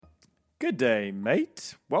Good day,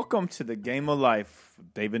 mate. Welcome to the Game of Life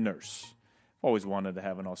with David Nurse. Always wanted to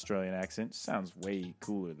have an Australian accent. Sounds way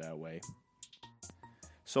cooler that way.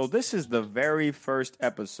 So this is the very first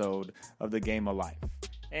episode of the Game of Life.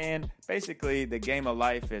 And basically, the Game of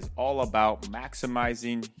Life is all about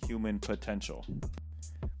maximizing human potential.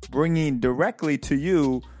 Bringing directly to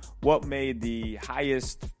you what made the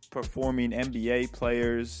highest performing NBA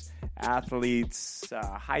players, athletes,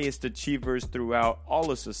 highest achievers throughout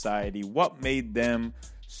all of society, what made them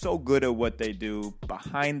so good at what they do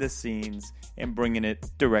behind the scenes and bringing it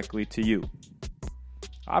directly to you.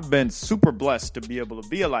 I've been super blessed to be able to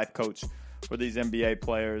be a life coach for these NBA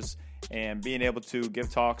players and being able to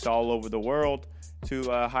give talks all over the world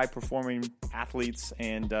to high-performing athletes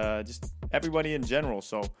and just everybody in general.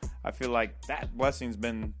 So I feel like that blessing's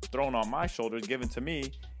been thrown on my shoulders, given to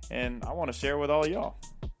me, and I want to share with all y'all.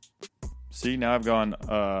 See, now I've gone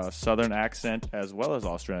Southern accent as well as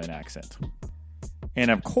Australian accent.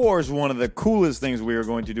 And of course, one of the coolest things we are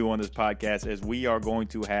going to do on this podcast is we are going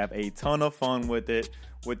to have a ton of fun with it,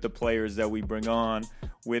 with the players that we bring on,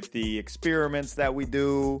 with the experiments that we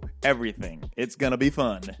do, everything. It's going to be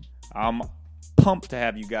fun. I'm pumped to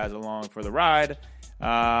have you guys along for the ride.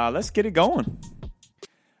 Let's get it going.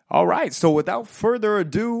 All right, so without further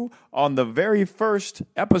ado, on the very first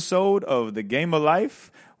episode of The Game of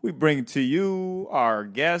Life, we bring to you our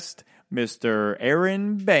guest, Mr.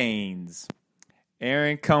 Aron Baynes.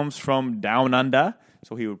 Aron comes from down under,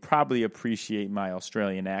 so he would probably appreciate my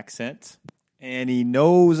Australian accent. And he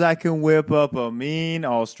knows I can whip up a mean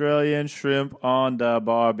Australian shrimp on the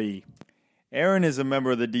barbie. Aron is a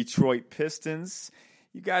member of the Detroit Pistons.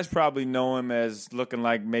 You guys probably know him as looking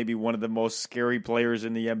like maybe one of the most scary players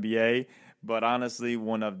in the NBA, but honestly,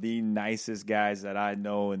 one of the nicest guys that I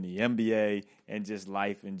know in the NBA and just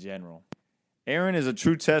life in general. Aron is a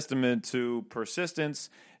true testament to persistence,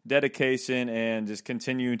 dedication, and just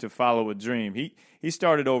continuing to follow a dream. He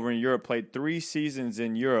started over in Europe, played 3 seasons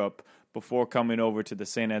in Europe before coming over to the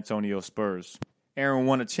San Antonio Spurs. Aron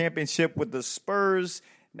won a championship with the Spurs,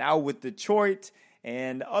 now with Detroit,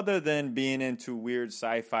 and other than being into weird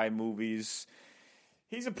sci-fi movies,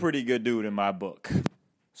 he's a pretty good dude in my book.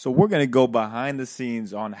 So we're going to go behind the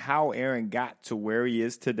scenes on how Aron got to where he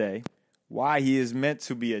is today, why he is meant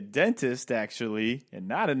to be a dentist, actually, and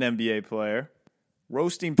not an NBA player,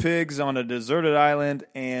 roasting pigs on a deserted island,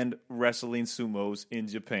 and wrestling sumos in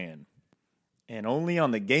Japan. And only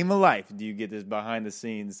on the Game of Life do you get this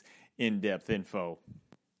behind-the-scenes, in-depth info.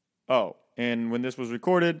 Oh, and when this was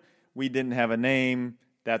recorded, we didn't have a name.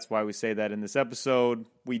 That's why we say that in this episode.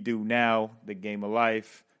 We do now, the Game of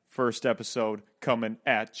Life. First episode coming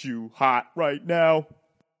at you hot right now.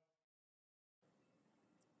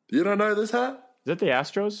 You don't know this hat? Is that the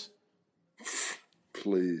Astros?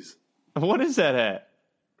 Please. What is that hat?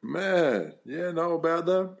 Man, yeah, know about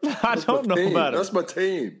them? I don't know about it. That's my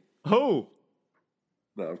team. Who?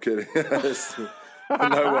 No, I'm kidding.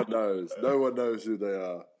 No one knows. No one knows who they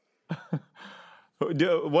are.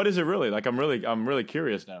 What is it really? Like, I'm really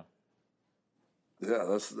curious now.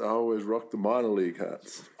 Yeah, I always rock the minor league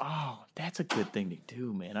hats. Oh, that's a good thing to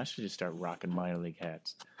do, man. I should just start rocking minor league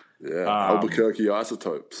hats. Yeah, Albuquerque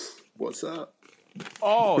Isotopes. What's that?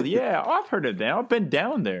 Oh, yeah. I've heard of them. I've been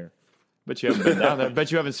down there. But you haven't been down there.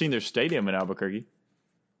 Bet you haven't seen their stadium in Albuquerque.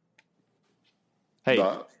 Hey,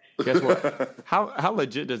 guess what? How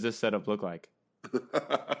legit does this setup look like?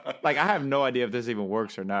 Like, I have no idea if this even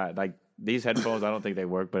works or not. Like, these headphones, I don't think they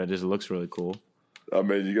work, but it just looks really cool. I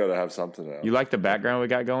mean, you got to have something now. You like the background we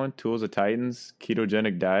got going? Tools of Titans,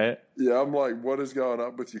 ketogenic diet. Yeah, I'm like, what is going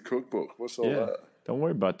up with your cookbook? What's all that? Don't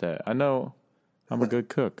worry about that. I know I'm a good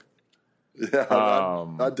cook. Yeah,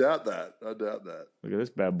 I doubt that. Look at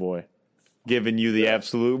this bad boy. Giving you the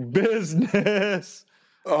absolute business.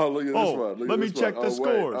 Oh, look at this one. Let me check the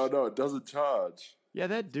scores. Oh, no, it doesn't charge. Yeah,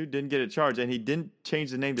 that dude didn't get a charge, and he didn't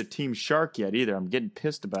change the name to Team Shark yet either. I'm getting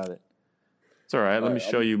pissed about it. It's all right. Let me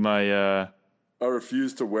show you my... I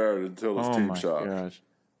refuse to wear it until it's Team Shark. Gosh.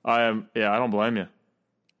 I don't blame you.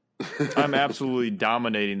 I'm absolutely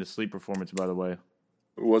dominating the sleep performance, by the way.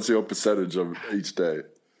 What's your percentage of each day?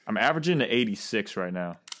 I'm averaging to 86 right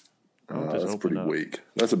now. That's pretty weak.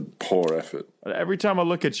 That's a poor effort. Every time I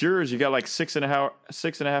look at yours, you got like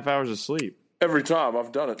 6.5 hours of sleep. Every time.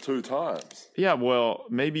 I've done it 2 times. Yeah, well,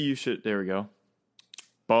 maybe you should. There we go.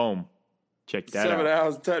 Boom. Check that 7 out.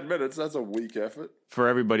 hours, 10 minutes. That's a weak effort. For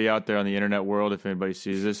everybody out there on the internet world, if anybody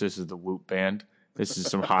sees this is the Whoop Band. This is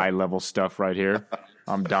some high-level stuff right here.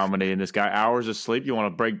 I'm dominating this guy. Hours of sleep. You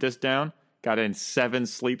want to break this down? Got in 7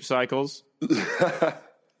 sleep cycles.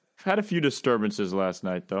 I've had a few disturbances last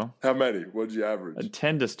night, though. How many? What did you average?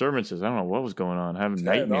 10 disturbances. I don't know what was going on. Having 10.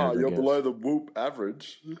 nightmares. You're below the whoop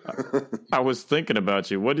average. I was thinking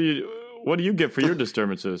about you. What do you get for your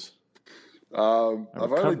disturbances? I've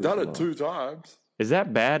only done it 2 times. Is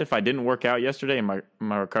that bad if I didn't work out yesterday and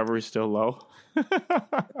my recovery's still low?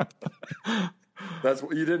 That's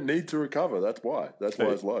what you didn't need to recover. That's why. That's why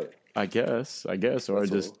it's low. I guess. Or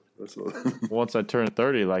That's all. Once I turn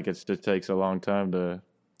 30, like it just takes a long time to.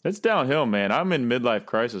 It's downhill, man. I'm in midlife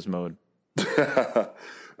crisis mode.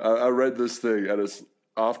 I read this thing, and it's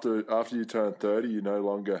after you turn 30, you no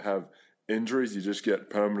longer have injuries. You just get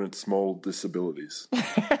permanent small disabilities.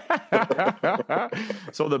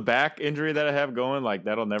 So the back injury that I have going, like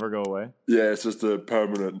that'll never go away. Yeah, it's just a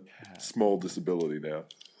permanent small disability now.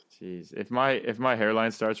 Jeez, if my hairline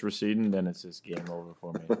starts receding, then it's just game over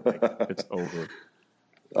for me. Like, it's over.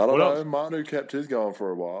 I don't know. Manu kept his going for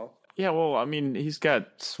a while. Yeah, well, I mean, he's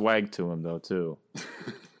got swag to him though too.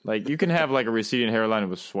 Like you can have like a receding hairline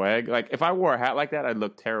with swag. Like if I wore a hat like that, I'd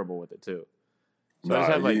look terrible with it too. So I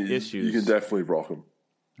just have like issues. You can definitely rock them.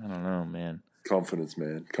 I don't know, man. Confidence,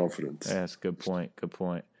 man. Confidence. Yeah, that's a good point. Good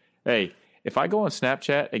point. Hey, if I go on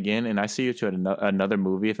Snapchat again and I see you at another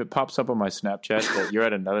movie, if it pops up on my Snapchat that you're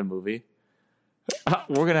at another movie,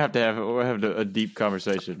 we're gonna have a deep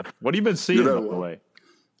conversation. What have you been seeing by the way?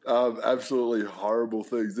 Absolutely horrible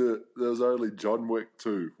things. There's only John Wick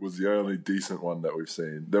 2 was the only decent one that we've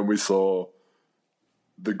seen. Then we saw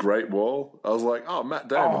The Great Wall. I was like, oh, Matt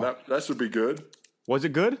Damon, that should be good. Was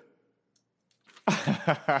it good?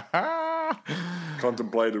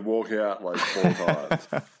 Contemplated walking out like 4 times.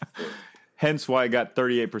 Hence why I got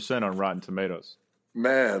 38% on Rotten Tomatoes.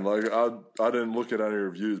 Man, like I didn't look at any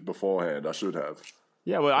reviews beforehand. I should have.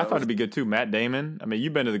 Yeah, well, I thought it'd be good too. Matt Damon. I mean,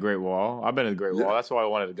 you've been to the Great Wall. I've been to the Great Wall. That's why I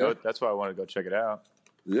wanted to go. Yeah. That's why I wanted to go check it out.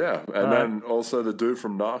 Yeah, and then also the dude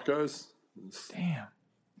from Narcos. Damn,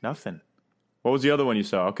 nothing. What was the other one you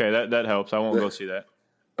saw? Okay, that helps. I won't go see that.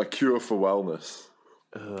 A Cure for Wellness.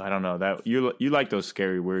 I don't know that you like those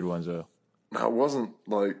scary, weird ones though. No, it wasn't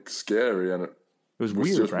like scary, and it was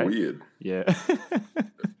weird, just right? Weird. Yeah.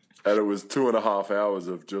 And it was 2.5 hours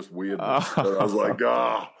of just weirdness. So I was like,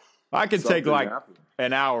 I could take like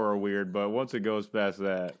an hour of weird, but once it goes past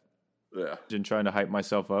that, yeah. I'm trying to hype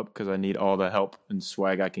myself up because I need all the help and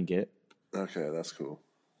swag I can get. Okay, that's cool.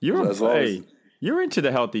 You're into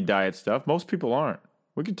the healthy diet stuff. Most people aren't.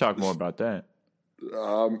 We can talk more about that.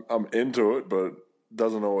 I'm into it, but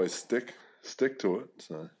doesn't always stick to it.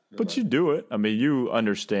 So, but you do it. I mean, you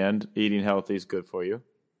understand eating healthy is good for you.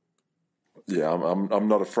 Yeah, I'm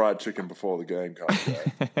not a fried chicken before the game kind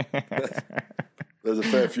of guy. There's a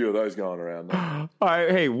fair few of those going around. Though. All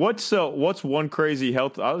right, hey, what's one crazy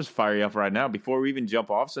health? I'll just fire you up right now before we even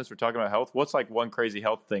jump off. Since we're talking about health, what's like one crazy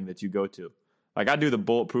health thing that you go to? Like I do the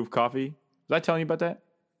bulletproof coffee. Was I telling you about that?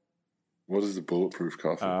 What is the bulletproof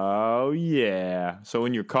coffee? Oh yeah. So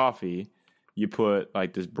in your coffee, you put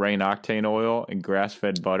like this brain octane oil and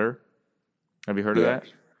grass-fed butter. Have you heard of that?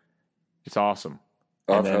 It's awesome.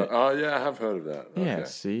 I have heard of that. Yeah, okay.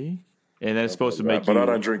 See? And then it's supposed to make But I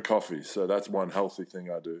don't drink coffee, so that's one healthy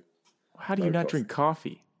thing I do. How do you not drink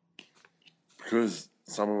coffee? Because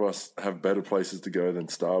some of us have better places to go than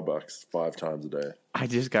Starbucks 5 times a day. I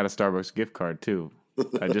just got a Starbucks gift card, too.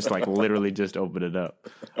 I just literally just opened it up.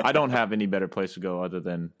 I don't have any better place to go other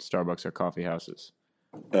than Starbucks or coffee houses.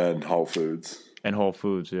 And Whole Foods. And Whole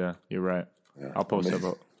Foods, yeah. You're right. Yeah, I'll post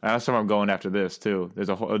up. That's where I'm going after this, too. There's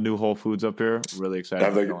a new Whole Foods up here. Really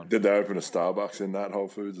excited. Did they open a Starbucks in that Whole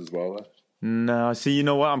Foods as well, though? No. See, you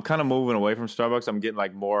know what? I'm kind of moving away from Starbucks. I'm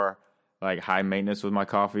getting more high maintenance with my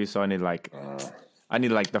coffee, so I need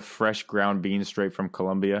the fresh ground beans straight from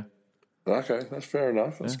Colombia. Okay, that's fair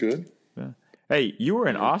enough. That's good. Yeah. Hey, you were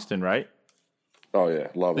in Austin, right? Oh, yeah.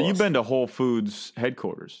 Love Austin. You've been to Whole Foods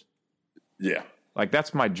headquarters. Yeah.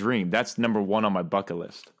 That's my dream. That's number 1 on my bucket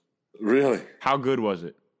list. Really? How good was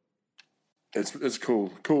it? It's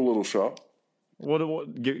cool. Cool little shop.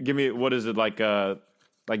 Give me, what is it, like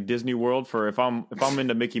Disney World for if I'm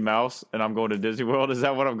into Mickey Mouse and I'm going to Disney World? Is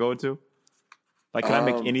that what I'm going to? Can I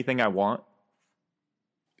make anything I want?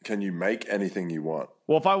 Can you make anything you want?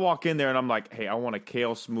 Well, if I walk in there and I'm like, hey, I want a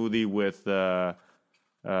kale smoothie with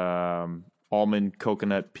almond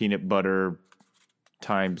coconut peanut butter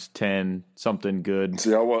times 10 something good.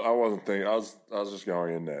 See, I wasn't thinking. I was just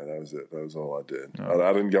going in there. That was it. That was all I did. Oh.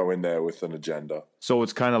 I didn't go in there with an agenda. So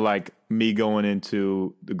it's kind of like me going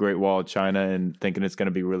into the Great Wall of China and thinking it's going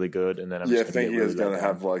to be really good, and then thinking it's going to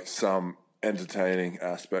have some entertaining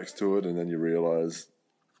aspects to it, and then you realize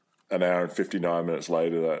an hour and 59 minutes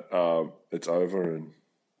later that it's over and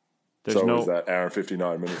There's no. Was that hour and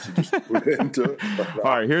 59 minutes you just put into it?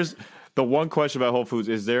 All right, here's the one question about Whole Foods: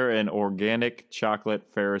 is there an organic chocolate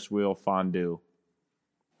Ferris wheel fondue?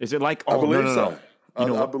 Is it like? I believe no.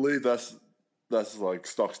 I believe that's like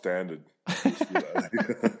stock standard.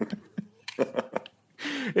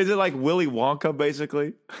 Is it like Willy Wonka,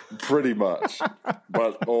 basically? Pretty much,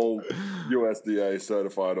 but all USDA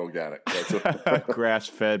certified organic. That's it.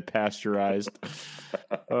 Grass-fed, pasteurized,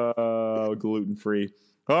 gluten-free.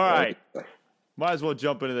 All right. Might as well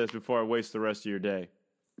jump into this before I waste the rest of your day.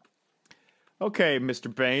 Okay,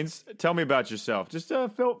 Mr. Baynes, tell me about yourself. Just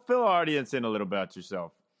fill our audience in a little about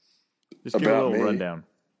yourself. Just give a little rundown.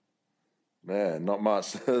 Man, not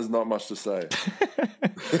much. There's not much to say.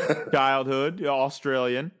 Childhood,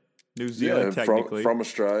 Australian, New Zealand, technically. From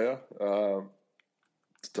Australia.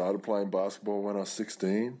 Started playing basketball when I was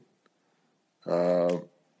 16. I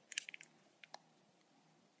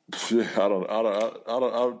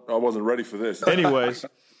wasn't ready for this. Anyways,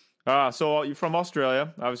 so you're from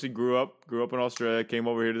Australia. Obviously, grew up in Australia. Came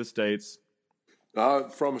over here to the States.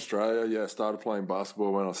 From Australia, yeah. Started playing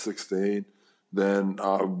basketball when I was 16. Then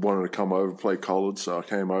I wanted to come over and play college, so I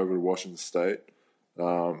came over to Washington State.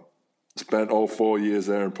 Spent all 4 years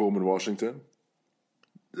there in Pullman, Washington.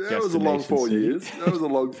 That was a long 4 years.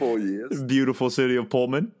 The beautiful city of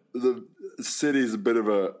Pullman. The city's a bit of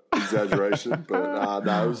an exaggeration, but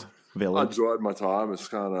I enjoyed my time. It's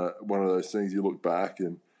kind of one of those things you look back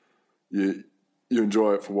and you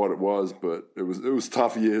enjoy it for what it was, but it was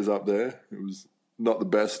tough years up there. It was not the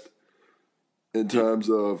best in terms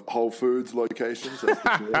of Whole Foods locations.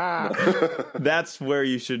 That's where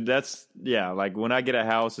you should. Like when I get a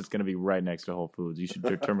house, it's going to be right next to Whole Foods. You should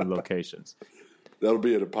determine locations. That'll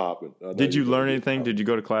be an apartment. Did you learn anything? Did you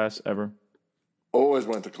go to class ever? Always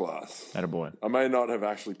went to class. Attaboy. I may not have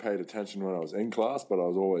actually paid attention when I was in class, but I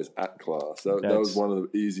was always at class. That was one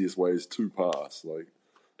of the easiest ways to pass. Like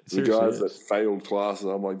the guys that failed classes,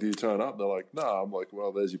 I'm like, do you turn up? They're like, no. I'm like,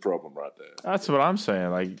 well, there's your problem right there. That's what I'm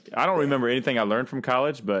saying. Like, I don't remember anything I learned from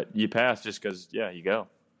college, but you pass just because, you go.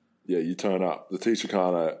 Yeah, you turn up. The teacher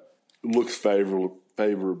kind of looks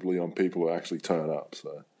favorably on people who actually turn up.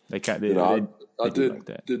 So I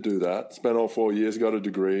did do that. Spent all 4 years, got a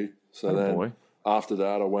degree. So after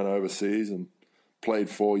that, I went overseas and played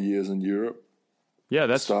 4 years in Europe.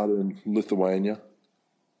 Yeah, started in Lithuania.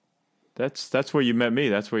 That's where you met me.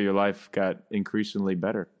 That's where your life got increasingly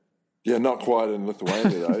better. Yeah, not quite in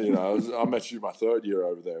Lithuania though. I met you my third year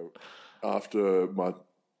over there. After my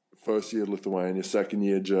first year in Lithuania, second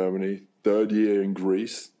year Germany, third year in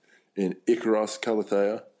Greece, in Ikaros,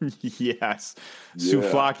 Kalathea. Yes,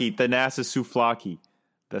 Souvlaki, Thanasis Souvlaki,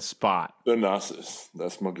 the spot. Thanasis,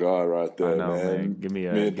 that's my guy right there, man. Give me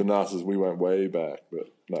me and Thanasis, we went way back,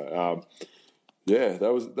 but no,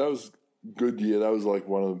 that was good year. That was like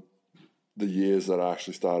one of the years that I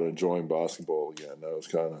actually started enjoying basketball again. That was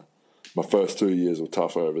kind of my first 2 years were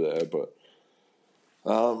tough over there, but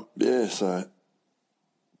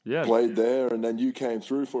played there, and then you came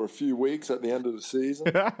through for a few weeks at the end of the season.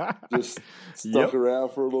 Just stuck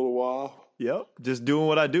around for a little while. Yep, just doing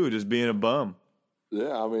what I do, just being a bum.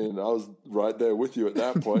 Yeah, I mean, I was right there with you at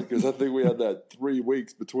that point because I think we had that 3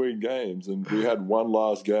 weeks between games, and we had one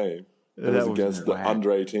last game. It was against the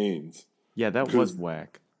under-18s. Yeah, that was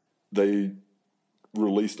whack. They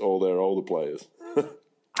released all their older players.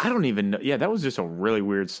 I don't even know. Yeah, that was just a really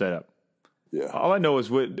weird setup. Yeah. All I know is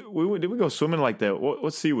did we go swimming like that?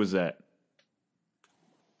 What sea was that?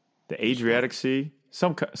 The Adriatic Sea?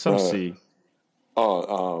 Some sea.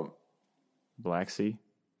 Black Sea?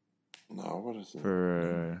 No, what is it?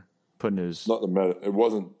 For putting his... Not the it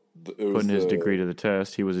wasn't... It was his degree to the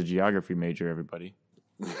test. He was a geography major, everybody.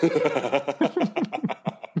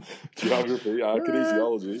 Geography,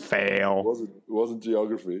 kinesiology. Fail. It wasn't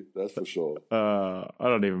geography, that's for sure. I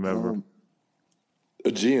don't even remember.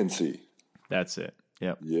 Aegean Sea. That's it.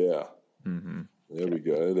 Yep. Yeah. Mm-hmm. There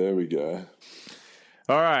we go.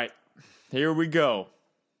 All right. Here we go.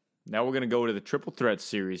 Now we're going to go to the Triple Threat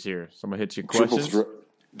series here. So I'm going to hit you questions.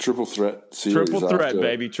 Triple Threat series. Triple Threat,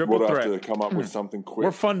 baby. Triple Threat. We'll have to come up with something quick.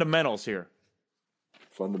 We're fundamentals here.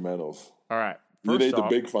 Fundamentals. All right. You need the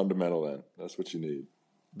big fundamental then. That's what you need.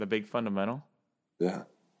 The big fundamental? Yeah.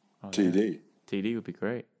 TD. Yeah. TD would be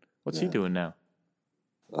great. What's he doing now?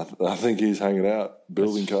 I think he's hanging out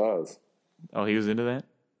building cars. Oh, he was into that?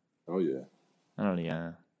 Oh, yeah.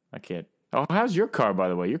 I can't. Oh, how's your car, by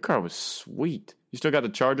the way? Your car was sweet. You still got the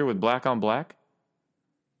Charger with black on black?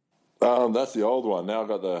 That's the old one. Now I've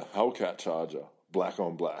got the Hellcat Charger, black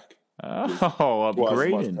on black. Oh, upgrading.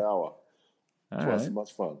 Twice as much power. Twice as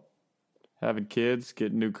much fun. Having kids,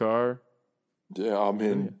 getting a new car. Yeah, I'm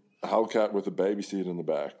in Hellcat with a baby seat in the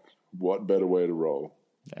back. What better way to roll?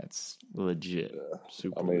 That's legit. Yeah.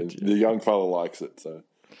 Super I mean, legit. the young fella likes it, so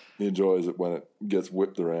he enjoys it when it gets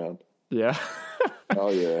whipped around. Yeah. Oh,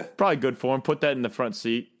 yeah. Probably good for him. Put that in the front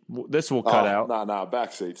seat. This will cut out. No,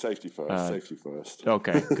 back seat. Safety first. Safety first.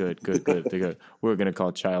 Okay, good. We're going to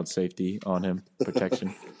call child safety on him.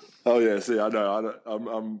 Protection. Oh, yeah. See, I know.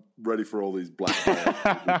 I'm ready for all these black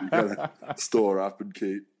bags you got to store up and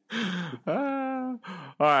keep. All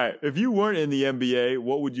right. If you weren't in the NBA,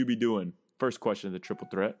 what would you be doing? First question of the triple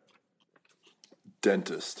threat.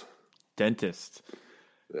 Dentist.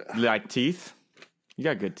 Yeah. Like teeth? You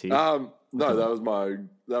got good teeth. No, that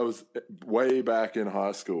was way back in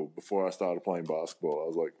high school before I started playing basketball. I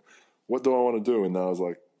was like, what do I want to do? And then I was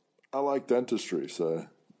like, I like dentistry. So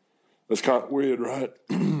it's kind of weird, right?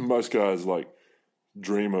 Most guys like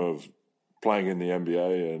dream of playing in the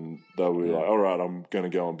NBA and they'll be like, all right, I'm going to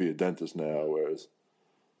go and be a dentist now. Whereas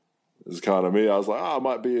it's kind of me. I was like, I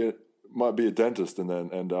might be a dentist and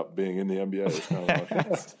then end up being in the NBA. It's kind of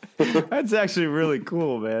like, That's actually really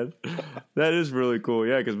cool, man. That is really cool.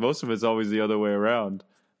 Yeah, because most of it's always the other way around.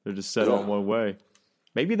 They're just set on one way.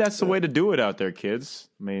 Maybe that's the way to do it out there, kids.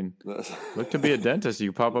 I mean, look to be a dentist.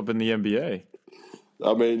 You pop up in the NBA.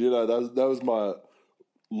 I mean, that was my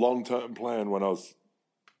long-term plan when I was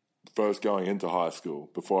first going into high school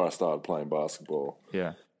before I started playing basketball.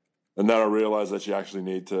 Yeah. And then I realized that you actually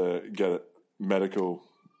need to get a medical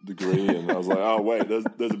degree, and I was like, oh wait, there's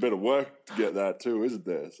a bit of work to get that too, isn't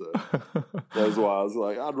there? So that's why I was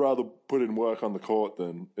like, I'd rather put in work on the court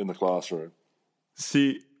than in the classroom.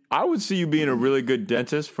 See, I would see you being a really good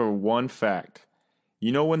dentist for one fact.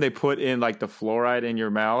 You know when they put in like the fluoride in your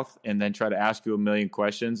mouth and then try to ask you a million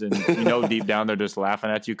questions, and deep down they're just laughing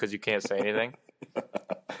at you because you can't say anything?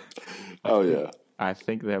 Oh yeah. I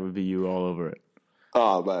think that would be you all over it.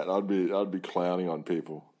 Oh man, I'd be clowning on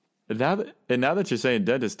people. And now that you're saying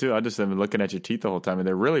dentist too, I just have been looking at your teeth the whole time, and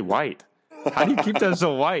they're really white. How do you keep them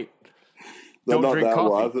so white? Don't drink that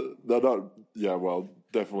coffee. White. They're not. Yeah, well,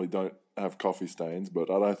 definitely don't have coffee stains, but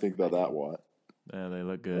I don't think they're that white. Yeah, they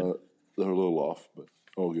look good. They're a little off, but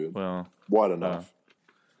all good. Well, white enough.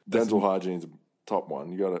 Dental hygiene's top one.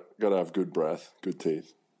 You gotta have good breath, good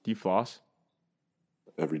teeth. Do you floss?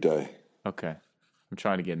 Every day. Okay, I'm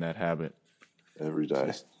trying to get in that habit. Every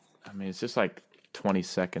day. It's just like 20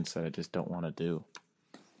 seconds that I just don't want to do.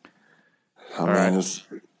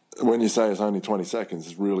 When you say it's only 20 seconds,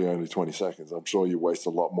 it's really only 20 seconds. I'm sure you waste a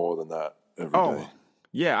lot more than that every day.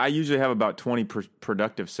 Yeah, I usually have about 20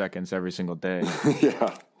 productive seconds every single day.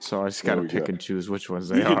 Yeah. So I just got to pick and choose which ones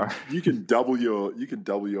they are. You can double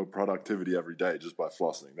your productivity every day just by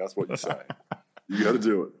flossing. That's what you're saying. You got to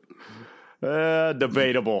do it.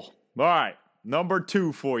 Debatable. All right, number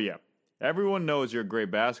 2 for you. Everyone knows you're a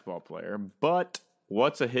great basketball player, but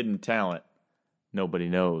what's a hidden talent nobody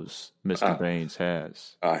knows Mr. Baynes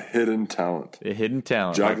has? A hidden talent. A hidden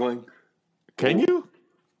talent. Juggling. Can you?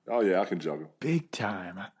 Oh, yeah, I can juggle. Big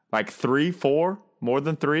time. Like 3, 4? More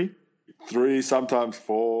than 3? 3, sometimes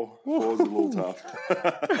 4. 4's a little tough.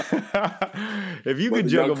 If you could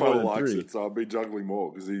juggle more than 3. It, so I'll be juggling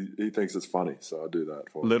more because he thinks it's funny. So I'll do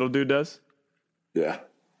that for him. Little dude does? Yeah.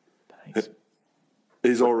 Nice.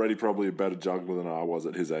 He's already probably a better juggler than I was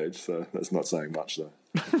at his age, so that's not saying much, though.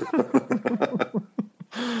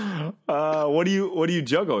 What do you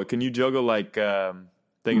juggle? Can you juggle like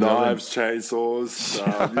things? Knives, chainsaws.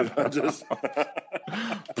 Just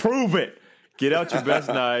prove it. Get out your best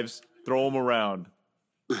knives. Throw them around.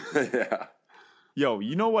 Yeah. Yo,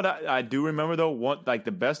 you know what I do remember though?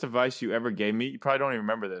 The best advice you ever gave me. You probably don't even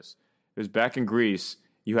remember this. It was back in Greece.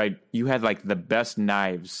 You had like the best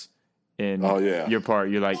knives. In your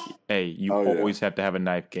part, you're like, hey, you always have to have a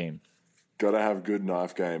knife game. Got to have a good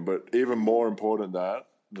knife game. But even more important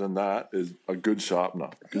than that is a good sharpener,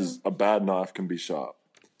 because a bad knife can be sharp.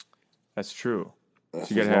 That's true. So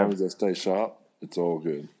as long as they stay sharp, it's all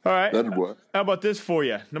good. All right. That'd work. How about this for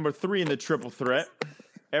you? Number 3 in the triple threat.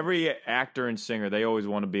 Every actor and singer, they always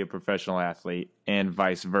want to be a professional athlete and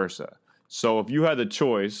vice versa. So if you had the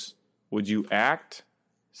choice, would you act,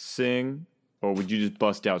 sing, or would you just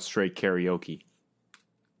bust out straight karaoke?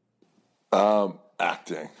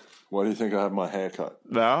 Acting. Why do you think I have my haircut?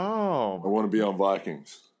 Oh. I want to be on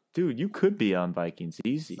Vikings. Dude, you could be on Vikings.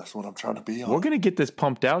 Easy. That's what I'm trying to be on. We're going to get this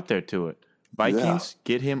pumped out there to it. Vikings,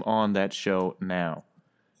 get him on that show now.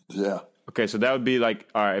 Yeah. Okay, so that would be like,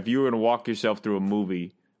 all right, if you were going to walk yourself through a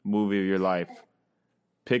movie of your life,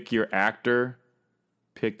 pick your actor,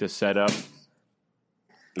 pick the setup.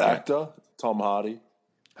 Actor? Tom Hardy.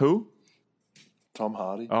 Who? Tom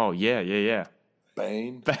Hardy. Oh, yeah.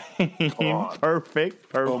 Bane.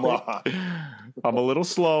 Perfect. Come on. I'm a little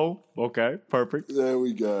slow. Okay, perfect. There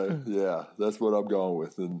we go. Yeah, that's what I'm going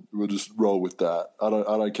with, and we'll just roll with that. I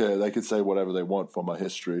don't care. They can say whatever they want for my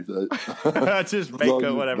history. Just make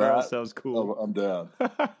up whatever else sounds cool. I'm down.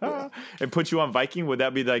 Yeah. And put you on Viking? Would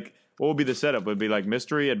that be like, what would be the setup? Would it be like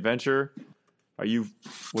mystery, adventure? What are you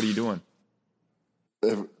doing?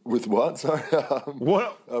 With what? Sorry.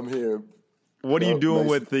 What? I'm here. What are you doing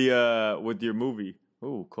with your movie?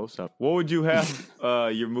 Oh, close up. What would you have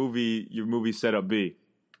your movie setup be?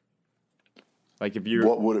 Like if you're...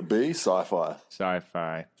 What would it be? Sci-fi.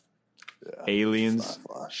 Sci-fi. Yeah, Aliens.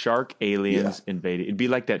 sci-fi. Shark aliens invaded. It'd be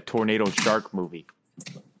like that tornado shark movie.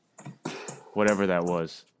 Whatever that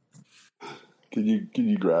was. Can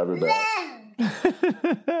you grab it back?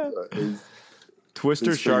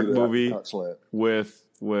 Twister shark movie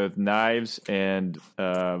with knives and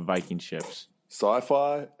Viking ships.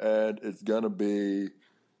 Sci-fi, and it's gonna be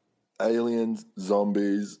aliens,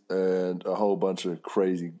 zombies, and a whole bunch of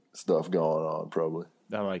crazy stuff going on. Probably.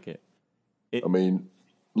 I like it. I mean,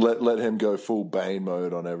 let him go full Bane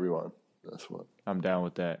mode on everyone. That's what I'm down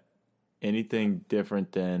with that. Anything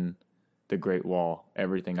different than the Great Wall.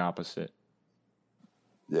 Everything opposite.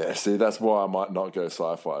 Yeah, see, that's why I might not go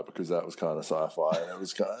sci-fi, because that was kind of sci-fi, and it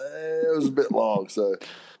was a bit long. So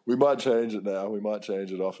we might change it now. We might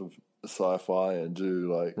change it off of sci-fi and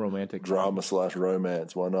do like romantic drama /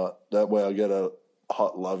 romance. Why not? That way I get a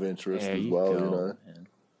hot love interest as well. Go,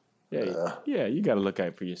 Yeah, you got to look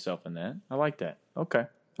out for yourself in that. I like that. Okay.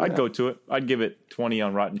 I'd go to it. I'd give it 20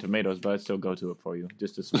 on Rotten Tomatoes, but I'd still go to it for you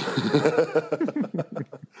just to support you.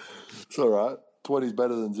 It's all right. 20 is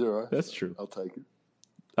better than 0. That's true. I'll take it.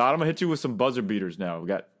 I'm gonna hit you with some buzzer beaters now.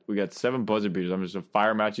 We got 7 buzzer beaters. I'm just gonna fire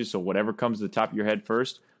them at you. So whatever comes to the top of your head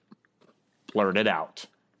first, blurt it out.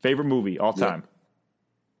 Favorite movie all time.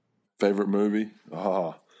 Favorite movie?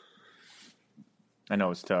 I know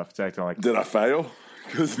it's tough. It's acting like. Did I fail?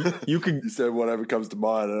 Because you said whatever comes to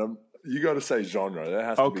mind, and you got to say genre. That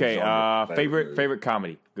has to be genre. Favorite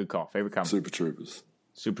comedy. Good call. Favorite comedy. Super Troopers.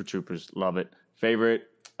 Super Troopers. Love it. Favorite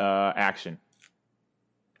action.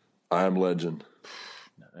 I Am Legend.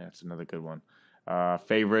 That's another good one.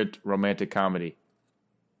 Favorite romantic comedy.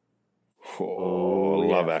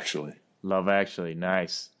 Love Actually. Love Actually.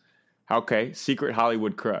 Nice. Okay. Secret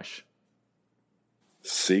Hollywood crush.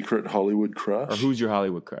 Secret Hollywood crush? Or who's your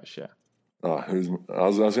Hollywood crush? Yeah. Oh, I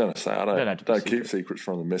was going to say, I don't keep secrets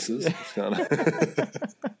from the missus. It's kind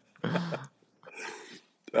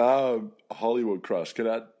of Hollywood crush.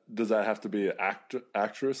 Does that have to be an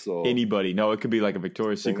actress or anybody? No, it could be like a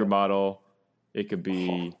Victoria's Secret model. It could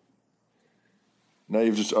be. Now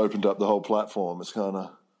you've just opened up the whole platform. It's kind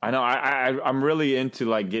of. I know. I'm really into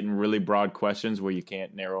like getting really broad questions where you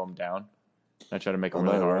can't narrow them down. I try to make them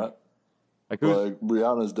really hard. Right? Like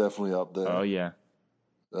Rihanna's definitely up there. Oh yeah.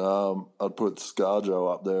 I'd put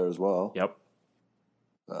ScarJo up there as well. Yep.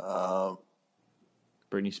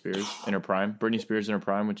 Britney Spears in her prime. Britney Spears in her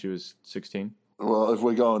prime when she was 16. Well, if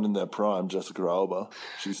we're going in their prime, Jessica Alba,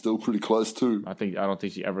 she's still pretty close too. I don't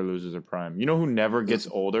think she ever loses her prime. You know who never gets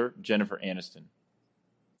older? Jennifer Aniston.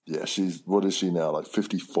 Yeah, what is she now? Like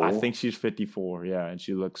 54? I think she's 54. Yeah, and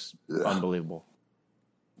she looks unbelievable.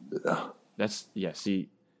 Yeah. See,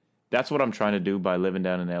 that's what I'm trying to do by living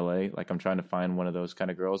down in LA. Like I'm trying to find one of those kind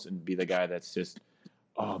of girls and be the guy that's just,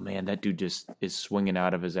 oh man, that dude just is swinging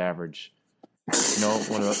out of his average. You know,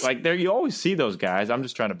 one of those, like there, you always see those guys. I'm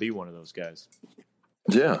just trying to be one of those guys.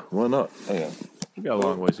 Yeah, why not? Hang on. We got a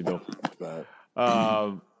long ways to go.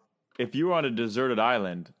 If you were on a deserted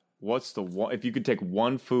island, what's the one? If you could take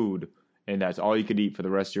one food and that's all you could eat for the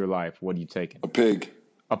rest of your life, what are you taking? A pig.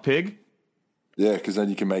 A pig? Yeah, because then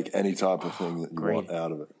you can make any type of thing that you want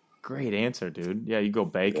out of it. Great answer, dude. Yeah, you go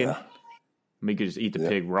bacon. Yeah. I mean, you could just eat the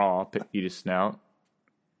pig raw, eat his snout.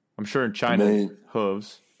 I'm sure in China,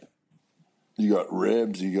 hooves. You got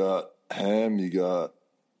ribs, you got ham, you got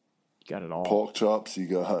it all. Pork chops, you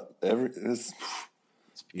got it's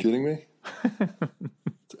kidding me?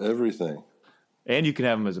 It's everything. And you can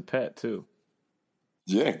have them as a pet too.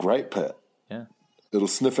 Yeah, great pet. Yeah. It'll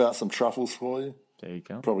sniff out some truffles for you. There you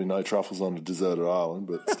go. Probably no truffles on a deserted island,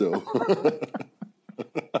 but still.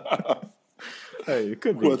 Hey, it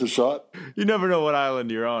could be worth a shot. You never know what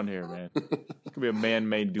island you're on here, man. It could be a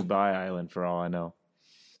man-made Dubai island for all I know.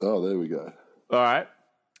 Oh, there we go. All right.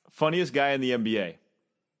 Funniest guy in the NBA.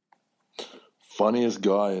 Funniest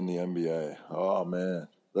guy in the NBA. Oh, man.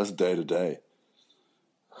 That's day to day.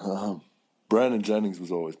 Brandon Jennings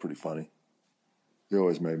was always pretty funny. He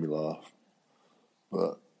always made me laugh.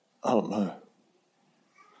 But I don't know.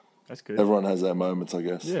 That's good. Everyone has their moments, I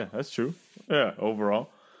guess. Yeah, that's true. Yeah, overall.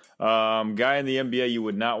 Guy in the NBA you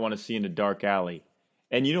would not want to see in a dark alley.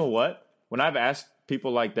 And you know what? when I've asked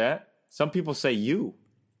people like that, some people say you.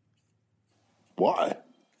 Why?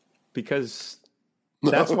 Because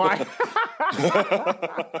that's why.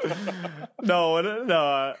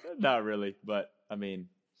 No, not really. But I mean,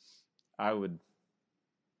 I would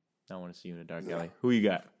not want to see you in a dark alley. Who you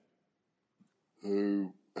got?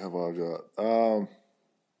 Who have I got?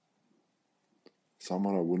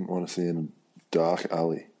 Someone I wouldn't want to see in a dark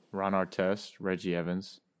alley. Ron Artest, Reggie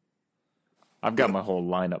Evans. I've got my whole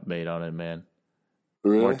lineup made on it, man.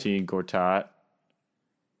 Really? Martin Gortat.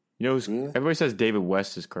 You know, everybody says David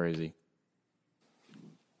West is crazy.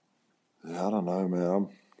 Yeah, I don't know, man.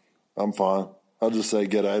 I'm fine. I'll just say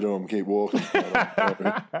get out of him, keep walking.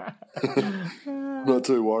 I'm not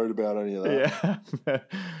too worried about any of that. Yeah.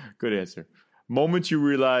 Good answer. Moment you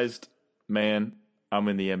realized, man, I'm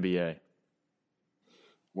in the NBA.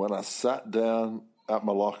 When I sat down at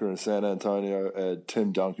my locker in San Antonio and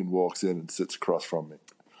Tim Duncan walks in and sits across from me.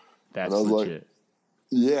 That's legit.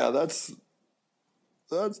 Yeah, that's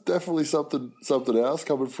definitely something else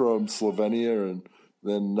coming from Slovenia, and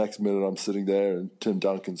then next minute I'm sitting there and Tim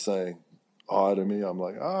Duncan saying hi to me. I'm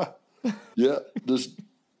like, yeah, is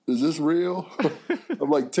this real? I'm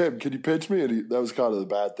like, Tim, can you pitch me? And that was kind of the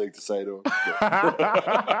bad thing to say to him.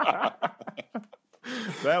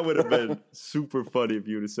 That would have been super funny if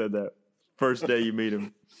you would have said that first day you meet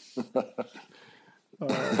him.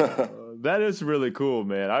 That is really cool,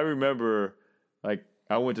 man. I remember, like,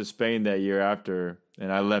 I went to Spain that year after,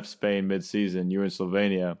 and I left Spain mid-season. You were in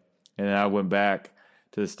Slovenia, and then I went back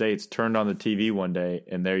to the States, turned on the TV one day,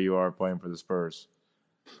 and there you are playing for the Spurs.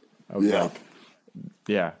 I was like,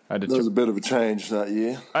 yeah. There was a bit of a change that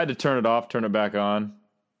year. I had to turn it off, turn it back on.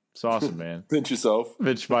 It's awesome, man. Pinch yourself.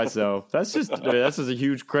 Pinch myself. That's just a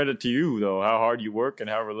huge credit to you, though, how hard you work and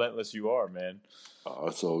how relentless you are, man. Oh,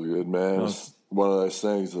 it's all good, man. It's one of those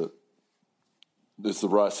things that it's the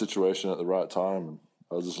right situation at the right time, and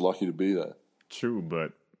I was just lucky to be there. True,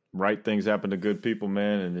 but right things happen to good people,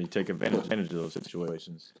 man, and you take advantage of those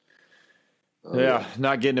situations. Yeah,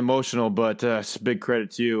 not getting emotional, but it's a big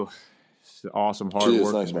credit to you. It's awesome hard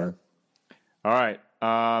work, thanks, man. All right.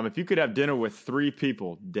 If you could have dinner with 3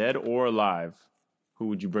 people, dead or alive, who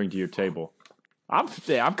would you bring to your table? I'm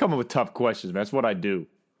coming with tough questions, man. That's what I do.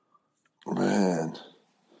 Man.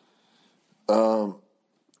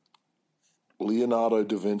 Leonardo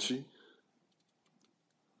da Vinci.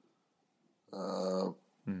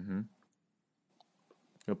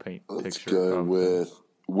 You'll paint a Let's picture. go with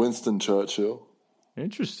Winston Churchill.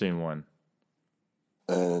 Interesting one.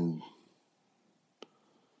 And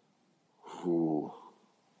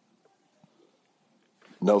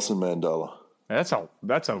Nelson Mandela. That's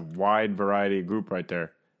a wide variety of group right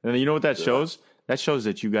there. And you know what that shows? That shows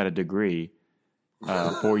that you got a degree,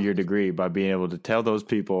 4-year degree, by being able to tell those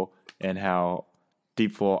people and how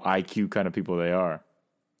deep, full IQ kind of people they are.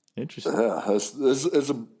 Interesting. Yeah, it's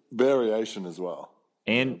a variation as well.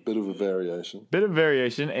 And a bit of a variation. Bit of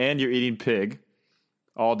variation, and you're eating pig.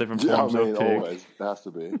 All different forms of pig. Always. It has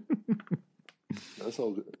to be. That's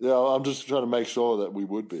all good. Yeah, I'm just trying to make sure that we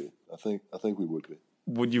would be. I think we would be.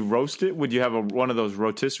 Would you roast it? Would you have one of those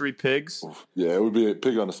rotisserie pigs? Yeah, it would be a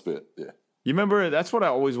pig on a spit. Yeah. You remember, that's what I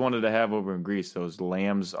always wanted to have over in Greece, those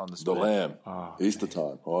lambs on the spit. The lamb. Oh, Easter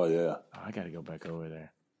time. Oh, yeah. I got to go back over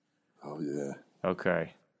there. Oh, yeah.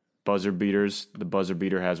 Okay. Buzzer beaters. The buzzer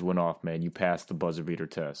beater has went off, man. You passed the buzzer beater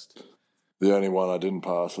test. The only one I didn't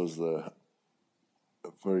pass was the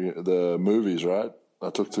movies, right? I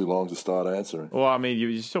took too long to start answering. Well, I mean,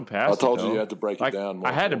 you still passed. I told you had to break it down more.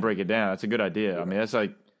 I had to break it down. That's a good idea. Yeah. I mean, that's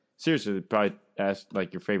like, seriously, probably ask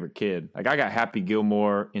like your favorite kid. Like, I got Happy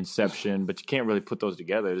Gilmore, Inception, but you can't really put those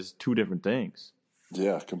together. There's 2 different things.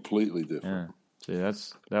 Yeah, completely different. Yeah.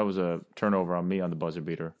 See, that was a turnover on me on the buzzer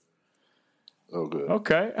beater. Oh, good.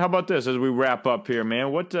 Okay. How about this as we wrap up here,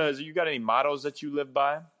 man? What you got any mottos that you live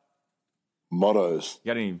by? Mottos. You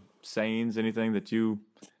got any sayings, anything that you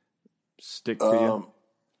stick to you?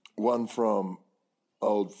 One from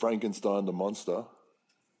old Frankenstein the monster.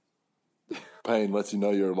 Pain lets you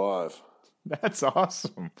know you're alive. That's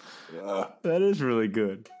awesome. Yeah. That is really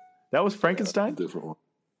good. That was Frankenstein? Yeah, different one.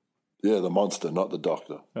 Yeah, the monster, not the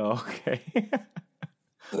doctor. Okay.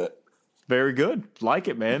 Yeah. Very good. Like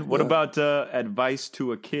it, man. What about advice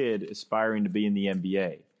to a kid aspiring to be in the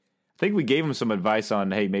NBA? I think we gave him some advice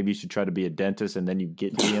on, hey, maybe you should try to be a dentist and then you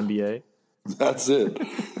get to the NBA. That's it.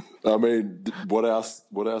 I mean, what else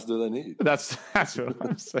do they need? That's what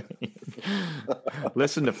I'm saying.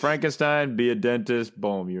 Listen to Frankenstein, be a dentist,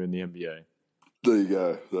 boom, you're in the NBA. There you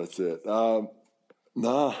go. That's it. I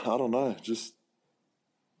don't know. Just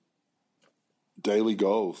daily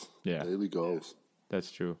goals. Yeah. Daily goals.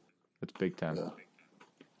 That's true. That's big time. Yeah.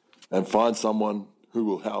 and find someone who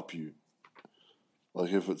will help you.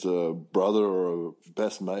 Like if it's a brother or a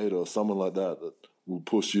best mate or someone like that will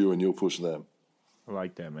push you and you'll push them. I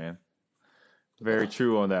like that, man. Very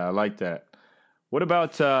true on that. I like that. What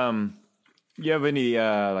about you have any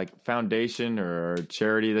like foundation or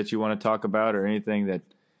charity that you want to talk about or anything that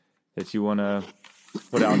you want to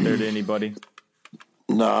put out there to anybody?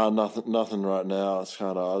 Nah, nothing right now. It's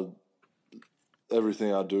kind of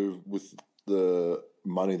everything I do with the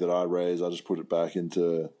money that I raise, I just put it back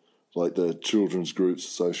into like the children's groups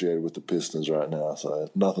associated with the Pistons right now. So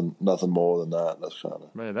nothing more than that. That's kind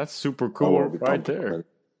of, man, that's super cool right there.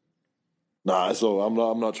 Nah, it's all.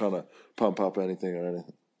 I'm not trying to pump up anything or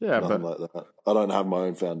anything. Yeah, nothing like that. I don't have my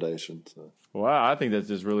own foundation. So. Wow, I think that's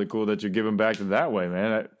just really cool that you're giving back to that way,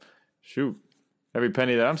 man. Shoot, every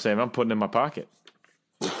penny that I'm saving, I'm putting in my pocket.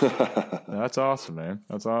 That's awesome, man.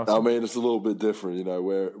 That's awesome. I mean, it's a little bit different, you know.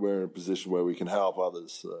 We're in a position where we can help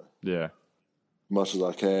others. So. Yeah, much as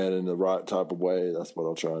I can in the right type of way. That's what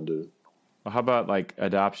I'll try and do. Well, how about like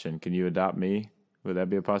adoption? Can you adopt me? Would that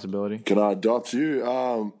be a possibility? Can I adopt you?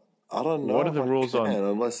 I don't know. What are the rules on?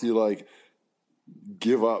 Unless you like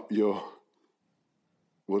give up your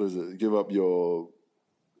give up your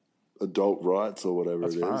adult rights or whatever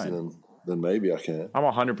That's it is, fine. and then maybe I can. I'm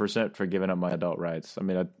 100% for giving up my adult rights. I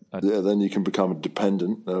mean, yeah, then you can become a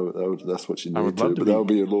dependent. That's what you need I would love to but be. that would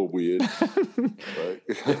be a little weird.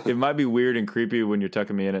 It might be weird and creepy when you're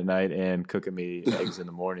tucking me in at night and cooking me eggs in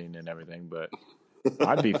the morning and everything, but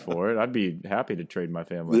I'd be for it. I'd be happy to trade my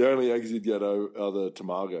family. The only eggs you'd get are the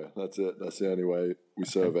tamago. That's it. That's the only way we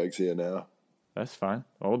serve eggs here now. That's fine.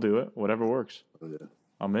 I'll do it. Whatever works. Oh, yeah.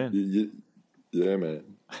 I'm in. Yeah, man.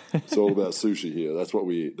 It's all about sushi here. That's what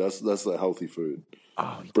we eat. That's the healthy food.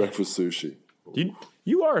 Oh, yeah. Breakfast sushi.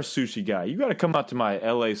 You are a sushi guy. You got to come out to my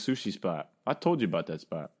LA sushi spot. I told you about that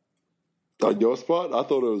spot. Your spot? I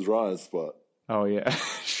thought it was Ryan's spot. Oh, yeah.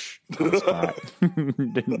 Spot.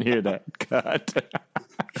 Didn't hear that. God.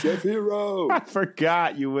 Chef Hero. I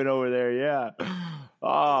forgot you went over there. Yeah.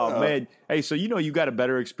 Oh, man. Hey, so you got a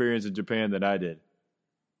better experience in Japan than I did.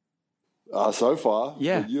 So far.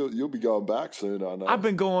 Yeah. You'll be going back soon, I know.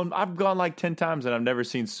 I've gone like 10 times and I've never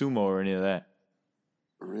seen sumo or any of that.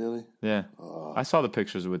 Really? Yeah. I saw the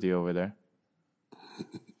pictures with you over there.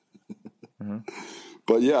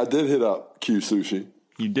 But yeah, I did hit up Q Sushi.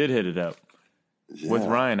 You did hit it up. Yeah. With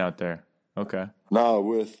Ryan out there. Okay. No,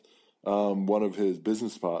 with one of his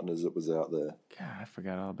business partners that was out there. God, I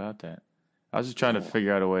forgot all about that. I was just trying to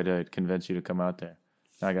figure out a way to convince you to come out there.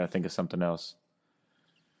 Now I got to think of something else.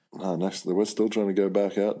 No, actually, we're still trying to go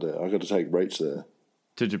back out there. I got to take Rach there.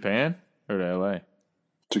 To Japan or to LA?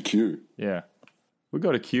 To Q. Yeah. We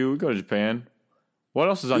go to Q. We go to Japan. What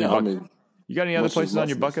else is on your bucket? You got any other places on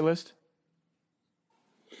your bucket list?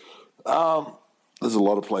 There's a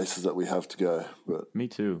lot of places that we have to go, but me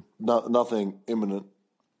too. Nothing imminent.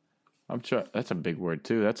 That's a big word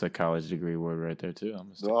too. That's a college degree word right there too.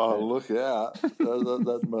 Look out!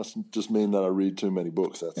 that must just mean that I read too many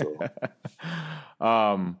books. That's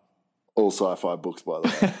all. All sci-fi books, by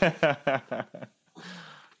the way.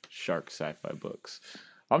 Shark sci-fi books.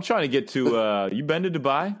 I'm trying to get to. You been to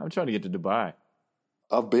Dubai? I'm trying to get to Dubai.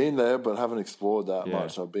 I've been there, but haven't explored that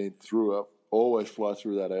much. I've been always fly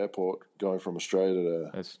through that airport going from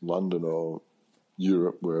Australia to London or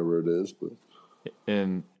Europe, wherever it is. But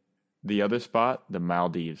and the other spot, the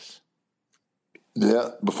Maldives. Yeah,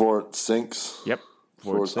 before it sinks. Yep,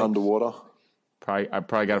 before it's underwater. I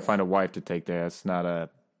probably got to find a wife to take there. It's not a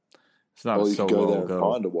you solo could go there and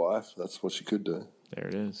find a wife. That's what you could do. There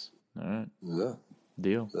it is. All right. Yeah.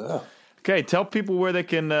 Deal. Yeah. Okay, tell people where they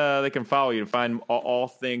can follow you to find all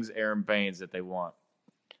things Aron Baynes that they want.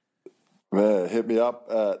 Man, hit me up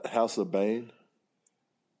at House of Bane.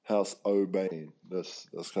 House O Bane. That's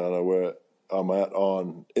kind of where I'm at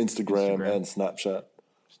on Instagram and Snapchat.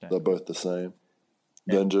 They're both the same.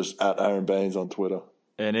 Then just at Aron Baynes on Twitter.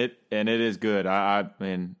 And it is good. I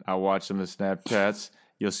mean, I watch some of the Snapchats.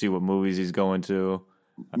 You'll see what movies he's going to.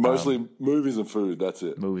 Mostly movies and food. That's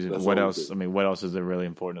it. Movies. And what else? I mean, what else is really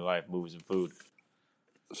important in life? Movies and food.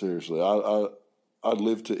 Seriously, I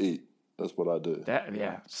live to eat. That's what I do.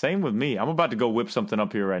 Same with me. I'm about to go whip something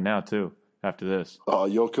up here right now too. After this. Oh,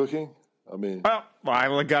 you're cooking? I mean, well,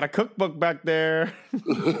 I got a cookbook back there.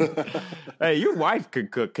 Hey, your wife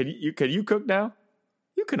could cook. Can you cook now?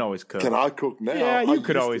 You can always cook. Can I cook now? Yeah, you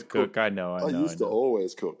could always cook. I know. I used to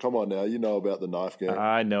always cook. Come on now, you know about the knife game.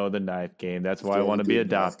 I know the knife game. That's why I want to be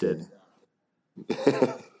adopted.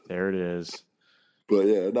 There it is. But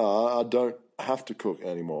yeah, no, I don't have to cook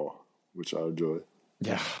anymore, which I enjoy.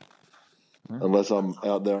 Yeah. Unless I'm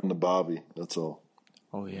out there on the Barbie, that's all.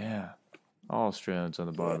 Oh yeah, all Australians on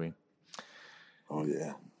the Barbie. Oh,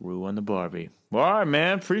 yeah. Rue on the Barbie. Well, all right,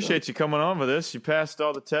 man. Appreciate you coming on for this. You passed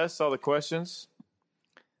all the tests, all the questions.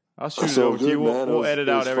 I'll shoot That's it all over to good, you. man. We'll edit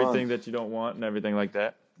It out was everything fun. that you don't want and everything like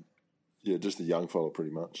that. Yeah, just a young fella,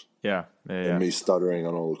 pretty much. Yeah. And me stuttering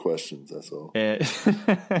on all the questions, that's all. And,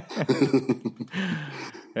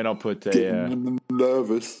 and I'll put a... Getting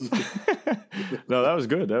nervous. No, that was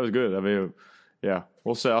good. That was good. I mean, yeah.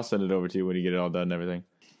 I'll send it over to you when you get it all done and everything.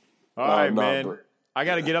 All right, man. But, I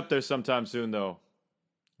got to get up there sometime soon, though.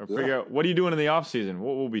 Or figure out, what are you doing in the off season?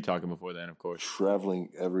 We'll be talking before then, of course. Traveling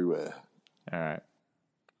everywhere. All right.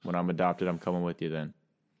 When I'm adopted, I'm coming with you then.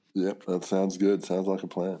 Yep, that sounds good. Sounds like a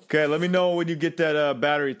plan. Okay, let me know when you get that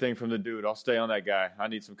battery thing from the dude. I'll stay on that guy. I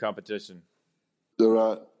need some competition. All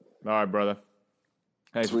right. All right, brother.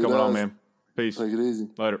 Thanks Sweet for coming on, as. man. Peace. Take it easy.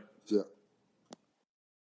 Later. Yeah.